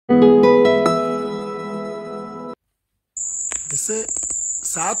They say,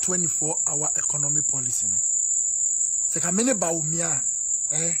 sa 24-hour economy policy no. Se kamene ba umia,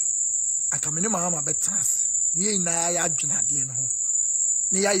 akamene Mahama betans. Ni na ya adwena de no ho.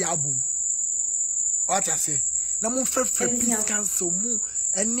 Ni ya abom. What I say? Na mo frefre peace council mu,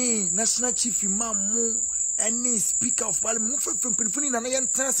 any national chief imam mu, any speaker of parliament mu frefre penfuni na yen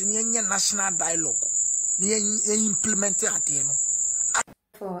trans ni yen national dialogue. Ni yen implement ade no.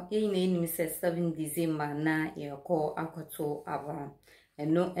 For ye 7 December na ye call akoto aba.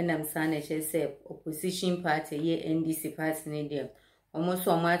 No enam sana say opposition party ye NDC party ne dem. Almost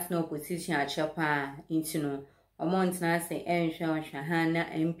so much no opposition a chapa into no. Amount na say enhwa na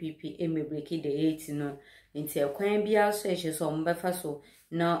MPP eme break the 8 no. Nti ekwan bia so ehye so ombefa so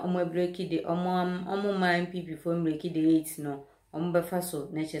na omo break the omo ma MPP for break the 8 no. Ombefa so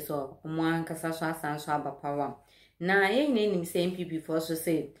na ehye so omo ankasa so asanso abapawa. Na ye nim say MPP for so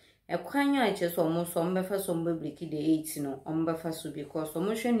say ekwan ya ehye so omo so ombefa so omo break the 8 no. Ombefa so because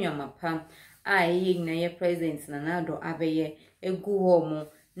omo hwe nuama pam a ye na ye president na nado abeye egu ho mo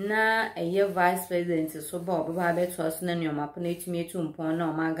na eye vice president so ba oba beto so na nuama pa na etumi etumpon na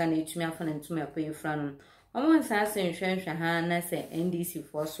omaga na etumi afa na ntumi akoye fra no omo nsanse nhwehwe ha na se NDC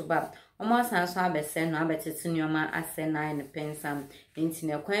for so ba omo asanso abese no abetete nuama ase 9 pensam enti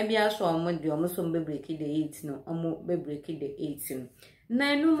na kwan bia so omo de omo so break the 8 no omo be break the 8 no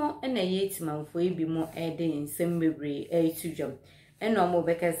na enumo na ye timanfo ebi mo ede nsem bebre etudwam ena omo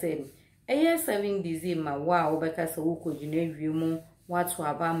bekase eye 7 December wa obekase wukojina wiemu watu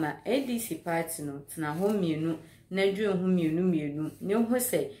abama ADC party no tena ho mienu na dwe ho mienu ne ho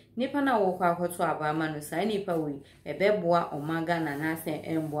se nipa na wo kwa akoto abama no sai nipa we ebeboa omaga na na se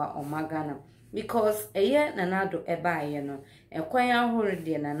emboa omaga na because eye na nado eba aye no ekwan ahoro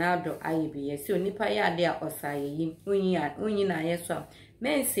de na nado aye biye se onipa ya de a osaye yi onyi na aye so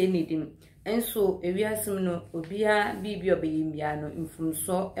men se nidim enso ewiasem no obia bibia obeyimbia no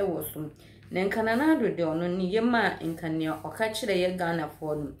mfumso ewosom na nkana nado de ono ni yema nkania okachire ye Ghana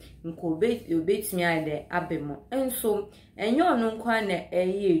for no nko obetimi ade abemo enso enye ono nkwa na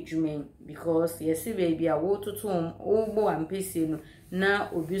eye edwumen because yesi baby a wo totom ogbo ampesi no na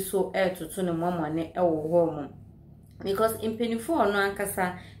obi so etoto ne momane ewo ho mo because impenifo no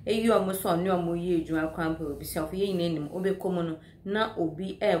ankasa eyi omo so ne omo ye edwuma kwampa obi so ye yinenim obekomo no na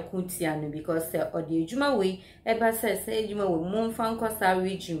obi ekuntia no because ode edwuma we eba se edwuma we momfa nkosa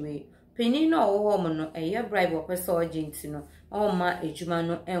region penny no wo ho no eye bribe opesa urgent no oma edwuma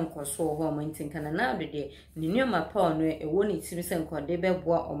no enkoso ho mo ntinkana na de ne nyoma pa no ewo ne tiri se nkode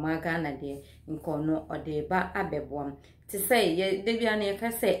beboa omaga na de nkono ode ba abeboa ti se ye de bia na ye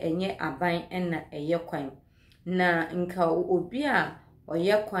ka se enye aban na eye kwan na nka obi a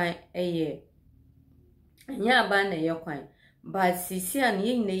oye kwan eye enye aban na eye kwan but sisi an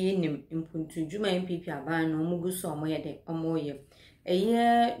ye ne ye nim mpuntudwuma MPP aban no muguso omo ye de omo ye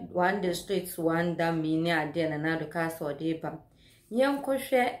eye one district one dam ni ade na na do ka so de ba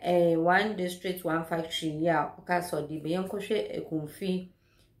yenkohwe one district one factory ya ka so de ba yenkohwe ekunfi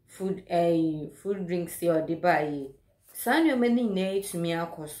food drinks ya de ba yi sanyo mani na etumi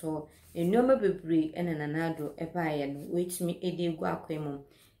akoso enoma bebre ena na do eba ye no wetumi ede egu akwemu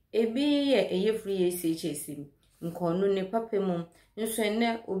ebi ye eye free SHS nkono ne papemu nso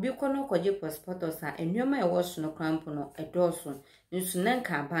ene obi kono koje passport sa enoma e woso no cramp no edoso nso na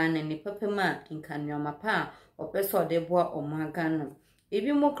nka ba na ne papema nka nyoma pa opeso de boa omaga no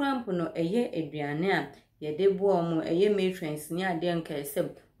ebi mo cramp no eye eduane a ye de boa omo eye matrons ni ade nka esem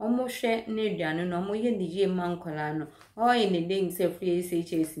omo hwe na eduane no omo ye niye mankola no o ye ne dem se free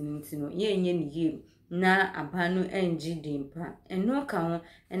SHS ntino ye nye niye na abanu enji dimpa eno ka ho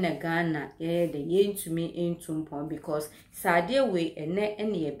ena Ghana ye de ye ntumi entumpon because sade we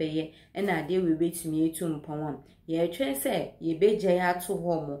ene ye beye ena ade we betumi etumpon ye twen se ye beje ya to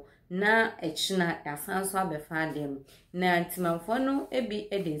ho mo na echina asanso abefa dem na antimanfo no ebi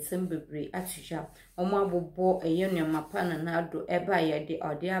edensem bebre atihwa omo abobo eye nuama pa na do eba ye de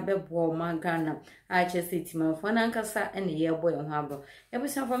ode abebo omo Ghana a chese timanfo na nkasa ene ye bo ye ho abo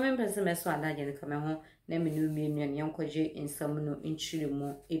ebusan fo mempese meso adaje ne kame ho na menu mienu yankoje ensam no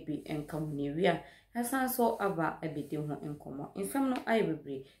nchiremu ebi enkam newia asanso aba ebede ho enkomo ensam no aye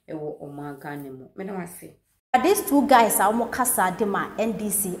bebre ewo omo Ghana mu medamase. These two guys are more kasa dema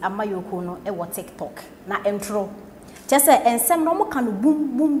NDC amayoko no e wo TikTok na entro chese ensem no mo kan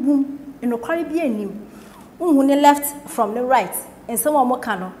boom boom boom eno kware bi anim unhu ne left from the right ensem o mo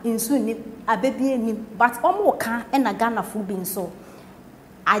kan no insu ni abebi anim but o mo kan e na Ghana fu bi nso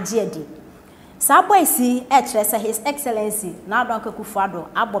agiedi sa boy si e trese his excellency na J.A Kuffour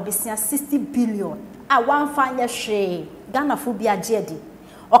abobesia 60 billion a wan fan ye hwe Ghana fu bi agiedi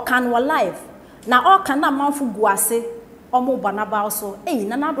o kan wo live na all kana manfu guase omo banaba so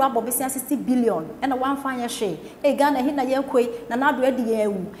nana do abobesia 60 billion na wan fanya hwe Ghana hi na yakoi nana do edi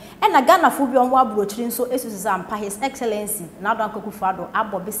yawu na Ghana fo bi omo abrochiri nso esusu ampa his excellency nana do Akufo-Addo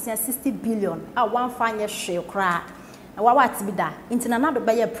abobesia 60 billion a wan fanya hwe kra na wa wati bi da nti nana do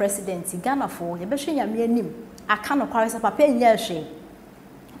be ye president Ghana fo ye be hwe nyame anim aka no kware se papa nya hwe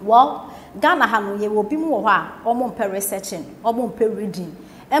well Ghana ha no ye obi mu wo ha omo mpe researching omo mpe reading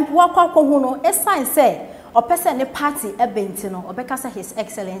empo akwa hu no esan se opese ne party ebenti no obekasa his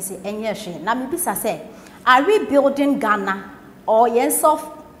excellency enye hwe na mebisa se are we building Ghana or yen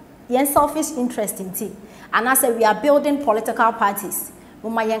selfish interest in tea and I say we are building political parties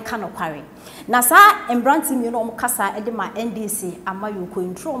mama yen ka no kware na sa embranti mi no omkasa ede ma NDC amayo ko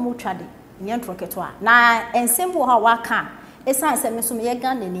intro mo twade yen troketo a na ensembo ha waka esan se me so me ye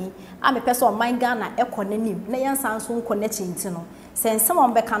Ghana ni a me pese o man Ghana ekonanim na yen san so nko na chinti no sensem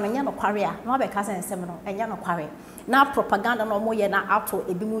on beka no nya no kware a no beka sensem no enya no kware na propaganda no mo ye na ato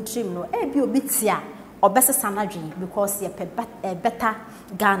ebi mu trim no e bi obi tia obesesa na dwen because ye better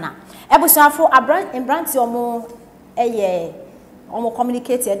Ghana ebusuafo embranti omo eye omo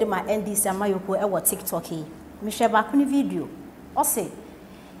communicate e de ma NDC amayoko e wo TikTok yi me hwe ba kuni video o se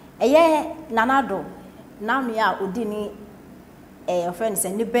eye nanado na no ya odini friend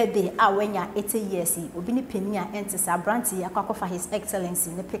say ni birthday a wenya 80 years obi ni peni a entisa branti akwakofa his excellency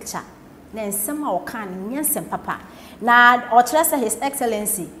ni picture na ensem a okan nyensem papa na o kire say his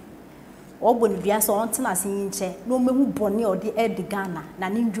excellency ogboni bia so ontena sin nche na omehu bone odi edi Ghana na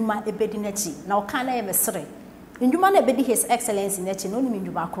ni ndwuma ebedi nachi na okan na ye mesere ndwuma na ebedi his excellency nachi no ni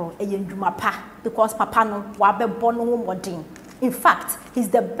ndwuma kro eye ndwuma pa because papa no wa bebo no modern. In fact, he's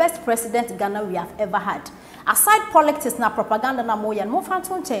the best president Ghana we have ever had. Aside politics na propaganda na moya no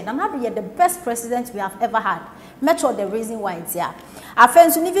fanton chain and how the best president we have ever had. Metro the reason why it's here.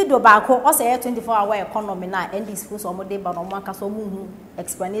 Afensu ni video ba ko o say 24-hour economy na end this full so mo dey ba no mo aka so mu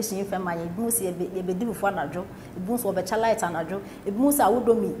explanation if ma ye bi se ye be di before anadwo ebi so be light anadwo ebi so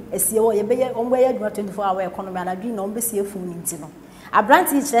awodomi esie wo ye be ye o mo ye 24-hour economy anadwo na o be sie fu ni nti no.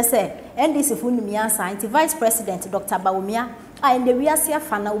 Abranti kire say NDC fu ni miansa anti vice president Dr. Bawumia and the wiase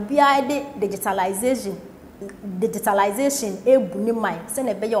afa na obi a de digitalization ebu ni mai se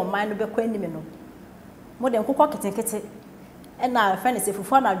na be ye o man no be kwa anim no mo de nkokọ ketekete na friend say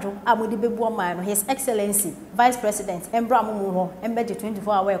fufu anadwo amodi bebu o man no his excellency vice president embra amumu ho embeje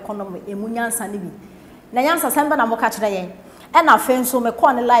 24-hour economy emunyansa ne bi na yansa semba na mo ka kire yen na afen so me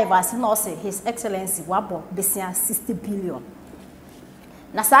call ne live as na o say his excellency wabo besia 60 billion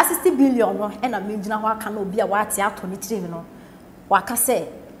na sa 60 billion no na menjina ho aka na obi a wate ato ne kire no waka say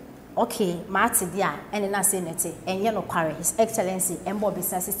okay maati dia na say nete enye no kware his excellency embo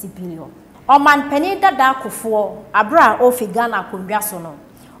besia 60 billion Oman Penny J.A Kuffour abra ofi Ghana kondwa so no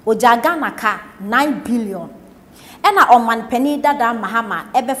oja Ghana ka 9 billion ena Oman Penny J.A Mahama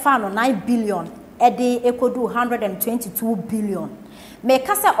ebefa no 9 billion ede ekodu 122 billion me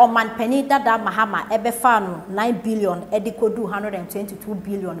kase Oman Penny J.A Mahama ebefa no 9 billion ede kodu 122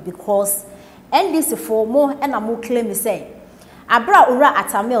 billion because NDC for mo ena mo claim say abra ura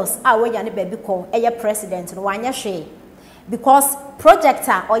atamils a we ya ne baby ko eye president no wanya hwe because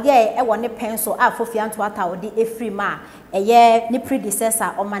projector oye e woni pencil a fofianto ata odi efri ma eye ni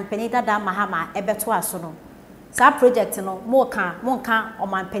predecessor Oman Penny J.A Mahama ebeto aso no sa project no mo nka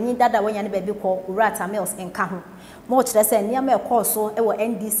Oman Penny J.A wanya ne baby ko urata mills enka ho mo kire se niam e course so e wo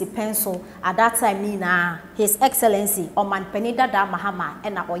NDC pencil at that time ni na his excellency Oman Penny J.A Mahama e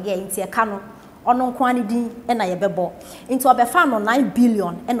na oye nti e ka no ono nko ani din e na ye bebo nti obefa no 9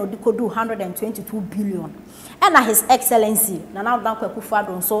 billion e na odikodu 122 billion and his excellency Nana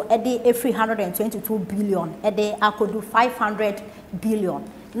Akufo-Addo so ede every 122 billion ede akodu 500 billion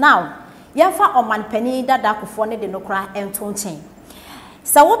now yefa Oman Penny J.A Kuffour ne de nokra entonchen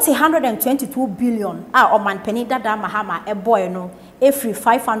so what 122 billion Oman Penny J.A Mahama e boy no every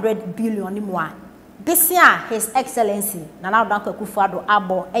 500 billion ni mo this year his excellency Nana Akufo-Addo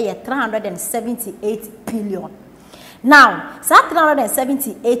abo e 378 billion. Now,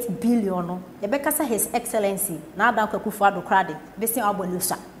 378 billion no, Ebekasa his excellency, na J.A Kuffour crowd, besi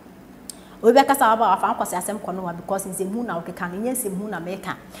abonusa. Obekasa aba afa kwase asem kono because nse hu na okeka nyense hu na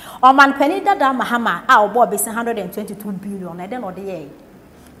meka. Oman Penny J.A Mahama obo besi 122 billion na den ode ye.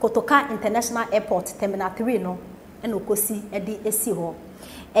 Kotoka International Airport Terminal 3 no, eno kosi edi esi ho.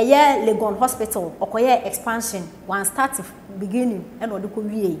 Eye Legon Hospital okoye expansion one start beginning eno de ko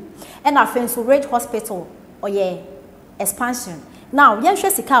wie. Ena Fenso Ridge Hospital oye expansion now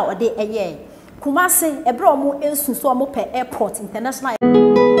yenhwe sika ode eye Kumasi ebro mu ensu so mo pe airport international